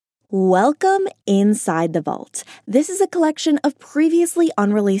Welcome inside the vault. This is a collection of previously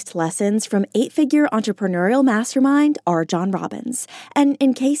unreleased lessons from eight-figure entrepreneurial mastermind RJon Robbins. And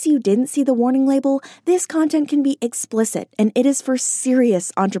in case you didn't see the warning label, this content can be explicit and it is for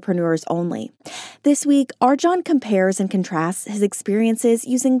serious entrepreneurs only. This week, RJon compares and contrasts his experiences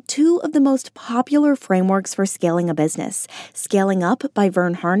using two of the most popular frameworks for scaling a business, Scaling Up by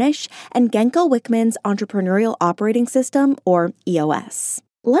Verne Harnish and Geno Wickman's Entrepreneurial Operating System, or EOS.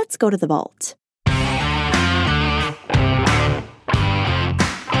 Let's go to the vault.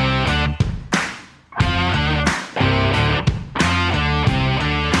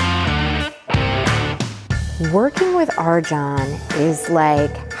 Working with RJon is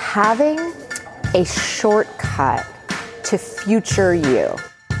like having a shortcut to future you.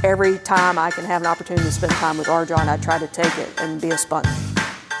 Every time I can have an opportunity to spend time with RJon, I try to take it and be a sponge.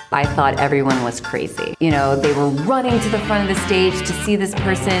 I thought everyone was crazy. You know, they were running to the front of the stage to see this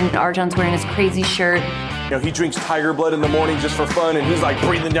person. RJon's wearing his crazy shirt. You know, he drinks tiger blood in the morning just for fun, and he's like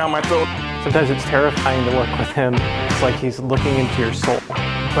breathing down my throat. Sometimes it's terrifying to work with him. It's like he's looking into your soul,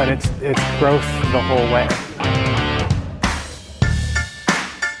 but it's growth the whole way.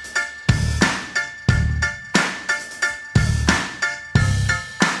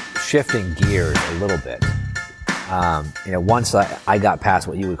 Shifting gears a little bit. Once I got past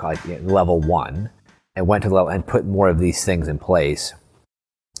what you would call level one and went to the level and put more of these things in place,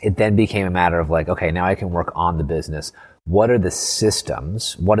 it then became a matter of like, okay, now I can work on the business. What are the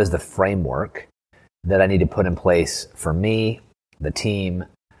systems? What is the framework that I need to put in place for me, the team,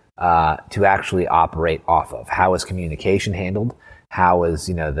 to actually operate off of? How is communication handled? How is,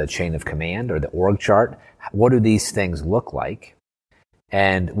 the chain of command or the org chart? What do these things look like?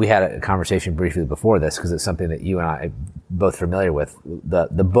 And we had a conversation briefly before this because it's something that you and I are both familiar with.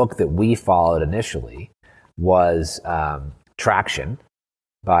 The book that we followed initially was Traction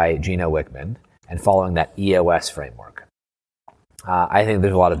by Geno Wickman, and following that EOS framework. I think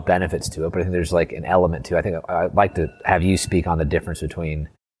there's a lot of benefits to it, but I think there's like an element to it. I think I'd like to have you speak on the difference between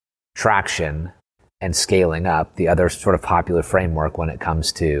Traction and Scaling Up, the other sort of popular framework when it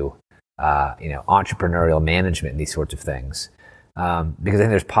comes to entrepreneurial management and these sorts of things. Because I think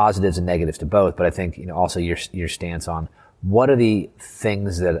there's positives and negatives to both, but I think also your stance on what are the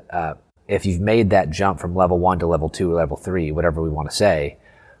things that if you've made that jump from level 1 to level 2 or level 3, whatever we want to say,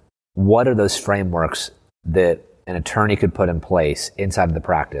 what are those frameworks that an attorney could put in place inside of the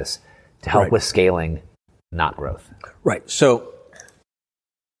practice to help with scaling, not growth? Right. So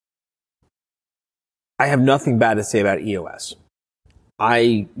I have nothing bad to say about EOS.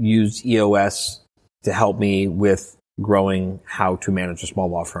 I use EOS to help me with growing how to manage a small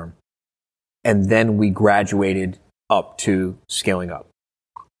law firm. And then we graduated up to Scaling Up.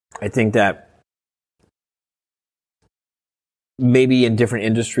 I think that maybe in different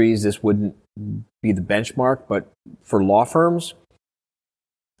industries, this wouldn't be the benchmark, but for law firms,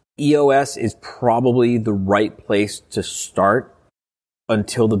 EOS is probably the right place to start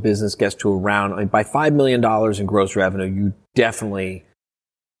until the business gets to around, by $5 million in gross revenue, you definitely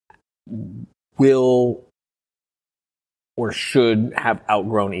will or should have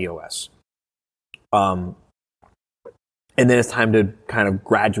outgrown EOS. And then it's time to kind of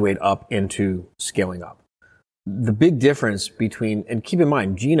graduate up into Scaling Up. The big difference between, and keep in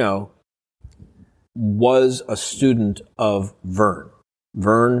mind, Geno was a student of Verne.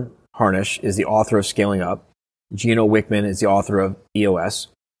 Verne Harnish is the author of Scaling Up. Geno Wickman is the author of EOS.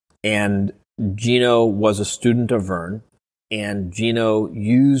 And Geno was a student of Verne. And Geno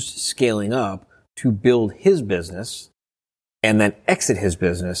used Scaling Up to build his business and then exit his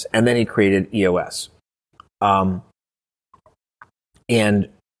business, and then he created EOS. And I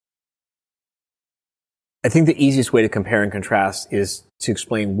think the easiest way to compare and contrast is to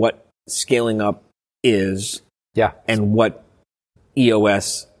explain what Scaling Up is and what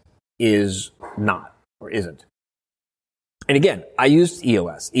EOS is not or isn't. And again, I used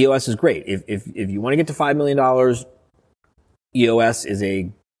EOS. EOS is great. If you want to get to $5 million, EOS is a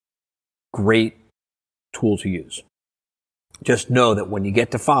great tool to use. Just know that when you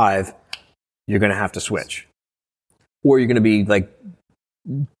get to 5, you're going to have to switch. Or you're going to be like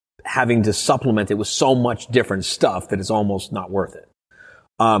having to supplement it with so much different stuff that it's almost not worth it.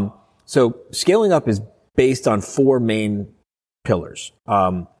 So Scaling Up is based on 4 main pillars.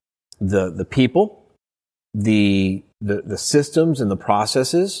 The people, the systems and the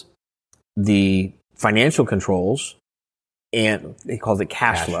processes, the financial controls, and he calls it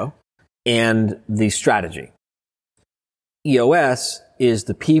cash flow, and the strategy. EOS is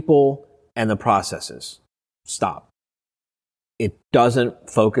the people and the processes. Stop. It doesn't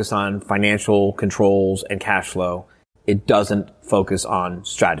focus on financial controls and cash flow. It doesn't focus on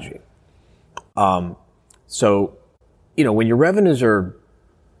strategy. So, when your revenues are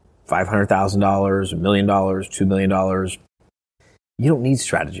 $500,000, $1 million, $2 million, you don't need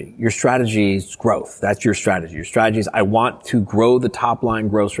strategy. Your strategy is growth. That's your strategy. Your strategy is, I want to grow the top line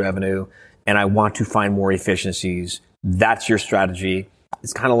gross revenue and I want to find more efficiencies. That's your strategy.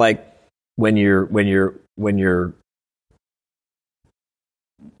 It's kind of like when you're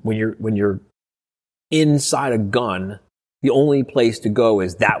inside a gun, the only place to go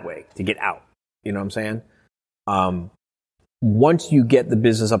is that way to get out. You know what I'm saying? Once you get the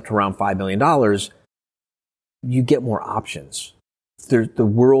business up to around $5 million, you get more options. The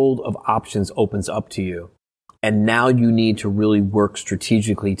world of options opens up to you. And now you need to really work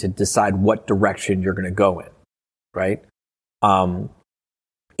strategically to decide what direction you're going to go in. Right?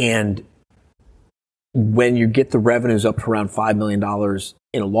 And when you get the revenues up to around $5 million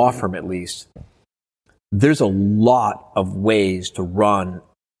in a law firm, at least, there's a lot of ways to run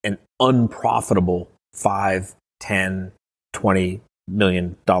an unprofitable $5, $10, $20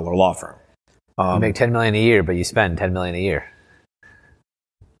 million law firm. You make $10 million a year, but you spend $10 million a year.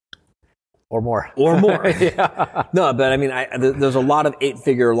 Or more. Yeah. No, but I mean, there's a lot of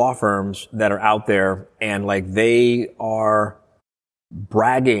 8-figure law firms that are out there, and like they are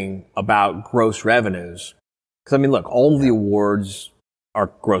bragging about gross revenues. Because I mean, look, all of the awards are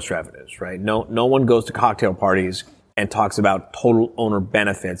gross revenues, right? No one goes to cocktail parties and talks about total owner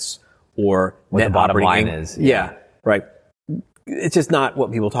benefits or what net the bottom operating line is. Yeah, right. It's just not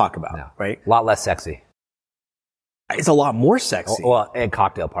what people talk about, right? A lot less sexy. It's a lot more sexy. Well, and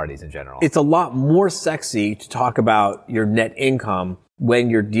cocktail parties in general. It's a lot more sexy to talk about your net income when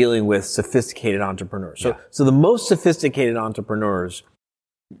you're dealing with sophisticated entrepreneurs. So the most sophisticated entrepreneurs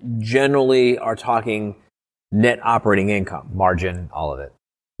generally are talking net operating income. Margin, all of it.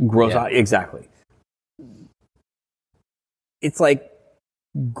 Gross, exactly. It's like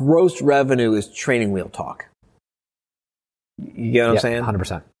gross revenue is training wheel talk. You get what I'm saying?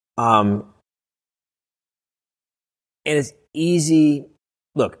 100%. And it's easy.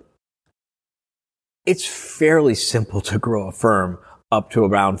 Look, it's fairly simple to grow a firm up to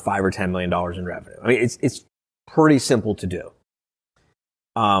around $5 or $10 million in revenue. I mean, it's pretty simple to do.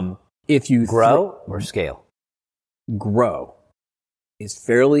 If you grow or scale, grow. It's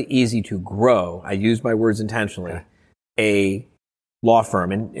fairly easy to grow. I use my words intentionally. Okay. A law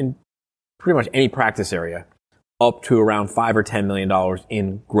firm in pretty much any practice area up to around $5 or $10 million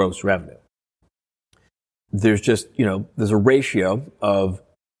in gross revenue. There's just, there's a ratio of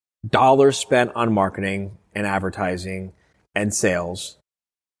dollars spent on marketing and advertising and sales,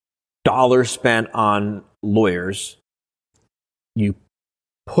 dollars spent on lawyers. You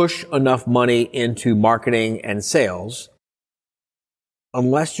push enough money into marketing and sales,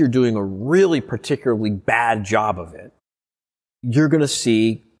 unless you're doing a really particularly bad job of it, you're going to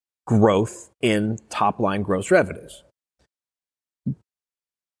see growth in top line gross revenues.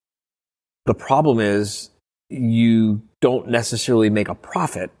 The problem is you don't necessarily make a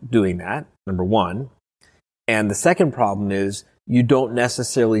profit doing that, number one. And the second problem is you don't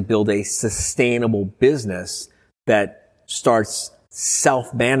necessarily build a sustainable business that starts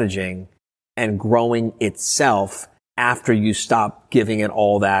self-managing and growing itself after you stop giving it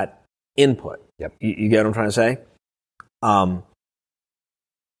all that input. Yep. You get what I'm trying to say?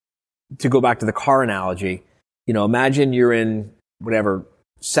 To go back to the car analogy, imagine you're in whatever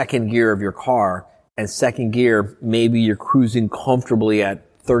second gear of your car, and second gear, maybe you're cruising comfortably at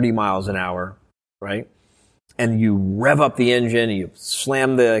 30 miles an hour, right? And you rev up the engine, and you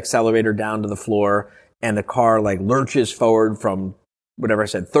slam the accelerator down to the floor, and the car like lurches forward from whatever I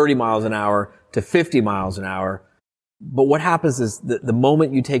said, 30 miles an hour to 50 miles an hour. But what happens is the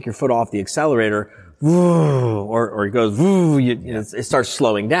moment you take your foot off the accelerator, or it goes, it starts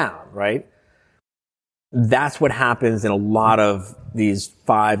slowing down, right? That's what happens in a lot of these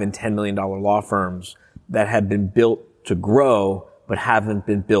 $5 and $10 million law firms that have been built to grow, but haven't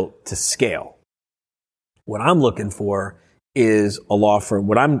been built to scale. What I'm looking for is a law firm.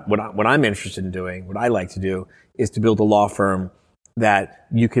 What I'm interested in doing, what I like to do, is to build a law firm that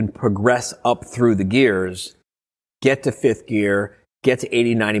you can progress up through the gears, get to fifth gear, get to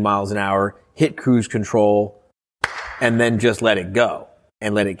 80, 90 miles an hour, hit cruise control, and then just let it go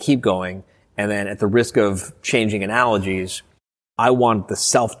and let it keep going. And then at the risk of changing analogies, I want the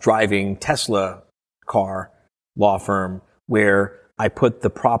self-driving Tesla car law firm where I put the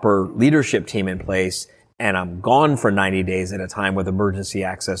proper leadership team in place and I'm gone for 90 days at a time with emergency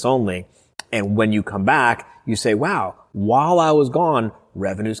access only. And when you come back, you say, wow, while I was gone,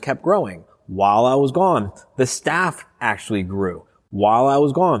 revenues kept growing. While I was gone, the staff actually grew. While I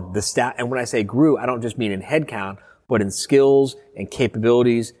was gone, the staff, and when I say grew, I don't just mean in headcount, but in skills and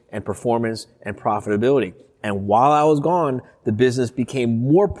capabilities and performance and profitability. And while I was gone, the business became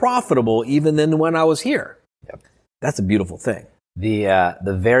more profitable even than when I was here. Yep. That's a beautiful thing. The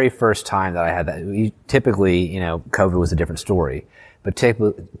very first time that I had that, typically, COVID was a different story, but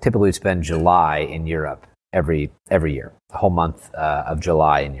typically we'd spend July in Europe every year, the whole month of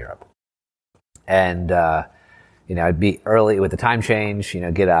July in Europe. And, I'd be early with the time change,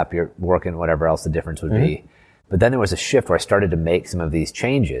 get up, you're working, whatever else the difference would be. But then there was a shift where I started to make some of these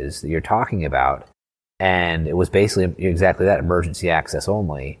changes that you're talking about. And it was basically exactly that, emergency access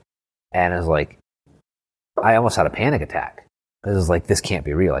only. And I was like, I almost had a panic attack. Because it was like, this can't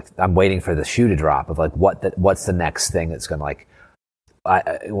be real. Like, I'm waiting for the shoe to drop of like, what's the next thing that's going to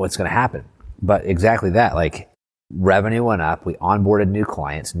what's going to happen? But exactly that, like, revenue went up. We onboarded new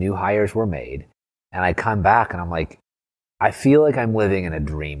clients, new hires were made. And I come back and I'm like, I feel like I'm living in a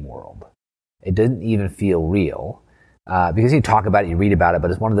dream world. It didn't even feel real. Because you talk about it, you read about it, but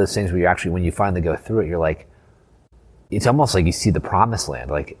it's one of those things where you actually, when you finally go through it, you're like, it's almost like you see the promised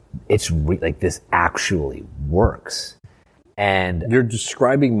land. Like, like this actually works. And you're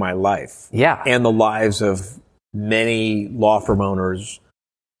describing my life. Yeah. And the lives of many law firm owners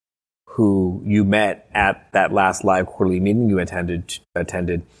who you met at that last live quarterly meeting you attended.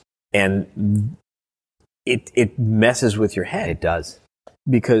 And it messes with your head. It does.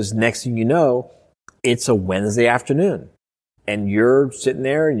 Because next thing you know, it's a Wednesday afternoon and you're sitting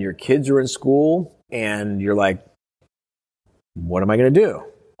there and your kids are in school and you're like, what am I going to do?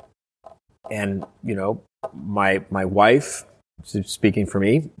 And, my wife, speaking for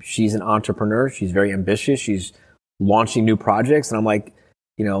me, she's an entrepreneur. She's very ambitious. She's launching new projects. And I'm like,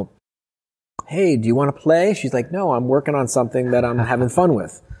 hey, do you want to play? She's like, no, I'm working on something that I'm having fun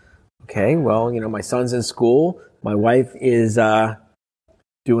with. Okay, well, my son's in school. My wife is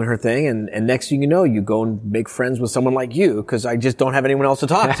doing her thing. And next thing you know, you go and make friends with someone like you because I just don't have anyone else to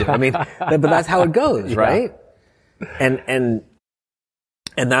talk to. I mean, but that's how it goes, right? And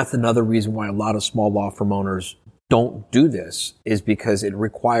that's another reason why a lot of small law firm owners don't do this, is because it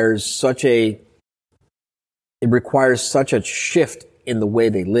requires such a shift in the way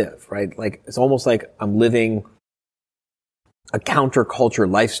they live, right? Like, it's almost like I'm living a counterculture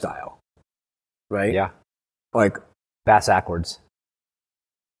lifestyle, right? Yeah. Like, bass backwards.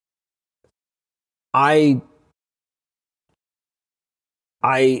 I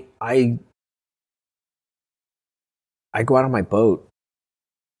go out on my boat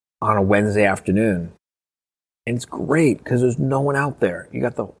on a Wednesday afternoon, and it's great because there's no one out there. You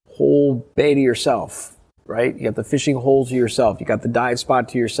got the whole bay to yourself, right? You got the fishing holes to yourself. You got the dive spot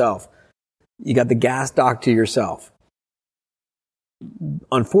to yourself. You got the gas dock to yourself.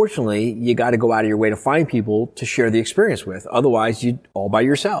 Unfortunately, you got to go out of your way to find people to share the experience with. Otherwise, you're all by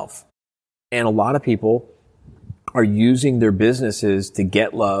yourself. And a lot of people are using their businesses to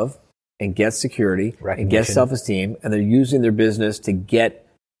get love and get security and get self-esteem, and they're using their business to get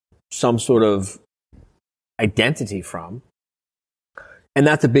some sort of identity from. And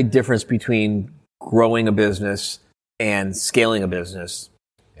that's a big difference between growing a business and scaling a business.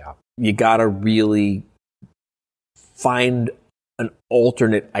 Yeah. You got to really find an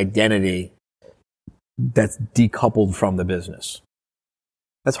alternate identity that's decoupled from the business.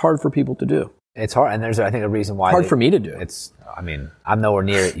 That's hard for people to do. It's hard, and there's, I think, a reason why. Hard for me to do. I'm nowhere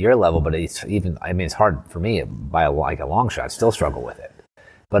near your level, but it's hard for me by a long shot. I still struggle with it.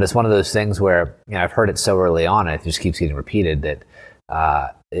 But it's one of those things where, I've heard it so early on, and it just keeps getting repeated,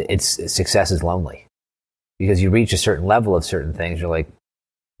 that success is lonely. Because you reach a certain level of certain things, you're like,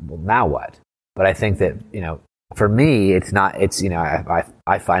 well, now what? But I think that, for me, it's not,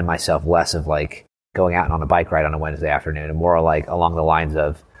 I find myself less of like going out on a bike ride on a Wednesday afternoon, and more like along the lines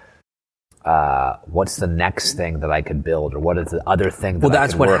of, what's the next thing that I could build, or what is the other thing that I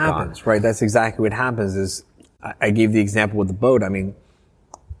could work on? Well, that's what happens, right? That's exactly what happens. Is I gave the example with the boat. I mean,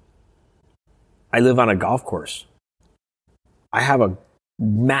 I live on a golf course. I have a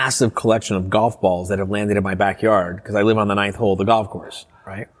massive collection of golf balls that have landed in my backyard because I live on the 9th hole of the golf course,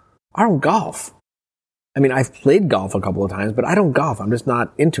 right? I don't golf. I mean, I've played golf a couple of times, but I don't golf. I'm just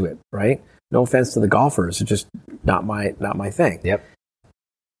not into it, right? No offense to the golfers. It's just not my thing. Yep.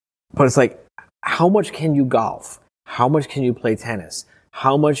 But it's like, how much can you golf? How much can you play tennis?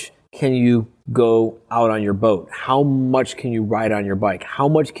 How much can you go out on your boat? How much can you ride on your bike? How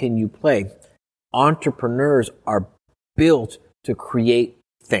much can you play? Entrepreneurs are built to create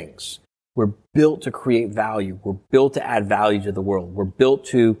things. We're built to create value. We're built to add value to the world. We're built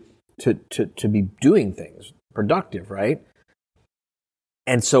to be doing things productive, right?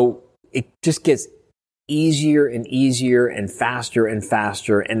 And so it just gets easier and easier and faster,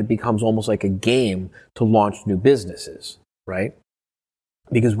 and it becomes almost like a game to launch new businesses, right?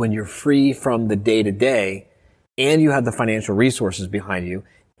 Because when you're free from the day-to-day, and you have the financial resources behind you,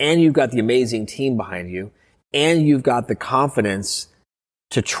 and you've got the amazing team behind you, and you've got the confidence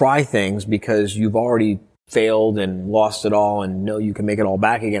to try things because you've already failed and lost it all and know you can make it all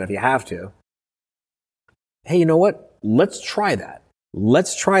back again if you have to. Hey, you know what? Let's try that.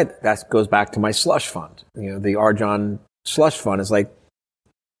 Let's try that. That goes back to my slush fund. You know, the RJon slush fund is like,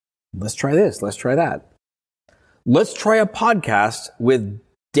 let's try this. Let's try that. Let's try a podcast with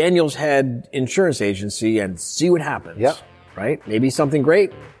Daniel's Head Insurance Agency and see what happens. Yep. Right? Maybe something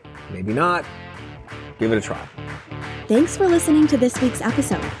great. Maybe not. Give it a try. Thanks for listening to this week's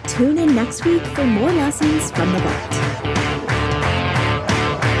episode. Tune in next week for more lessons from the vault.